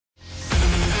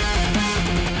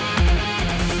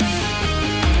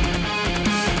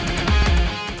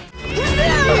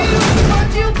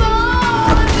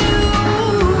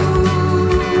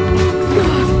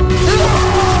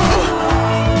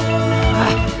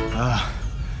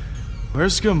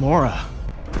Where's Gamora?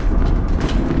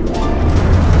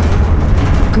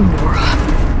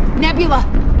 Gamora.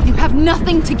 Nebula, you have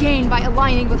nothing to gain by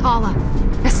aligning with Hala.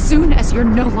 As soon as you're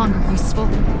no longer useful,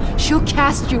 she'll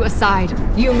cast you aside.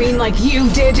 You mean like you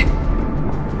did?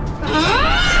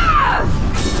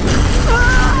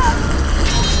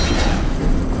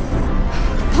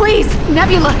 Please,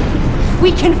 Nebula!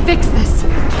 We can fix this.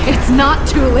 It's not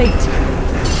too late.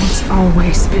 It's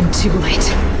always been too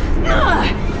late.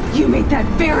 You made that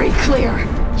very clear.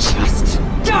 Just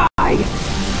die!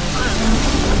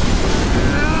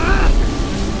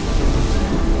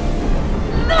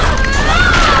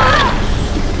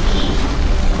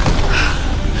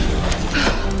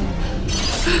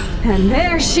 And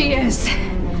there she is.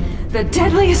 The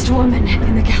deadliest woman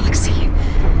in the galaxy.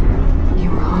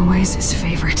 You were always his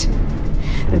favorite.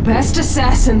 The best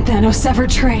assassin Thanos ever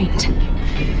trained.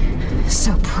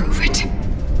 So prove it.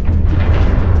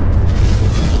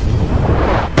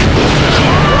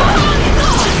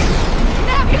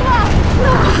 Nebula!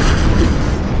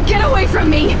 Get away from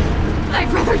me!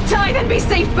 I'd rather die than be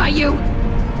saved by you!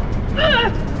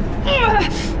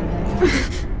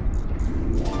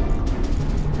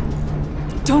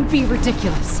 Don't be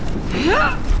ridiculous.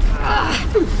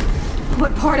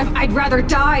 What part of I'd rather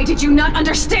die did you not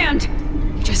understand?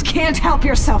 You just can't help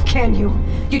yourself, can you?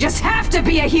 You just have to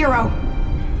be a hero!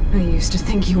 I used to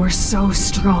think you were so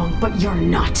strong, but you're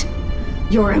not.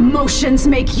 Your emotions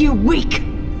make you weak!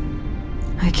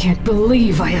 I can't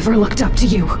believe I ever looked up to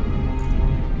you.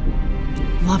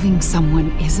 Loving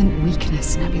someone isn't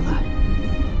weakness, Nebula.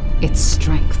 It's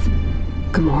strength.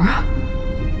 Gamora?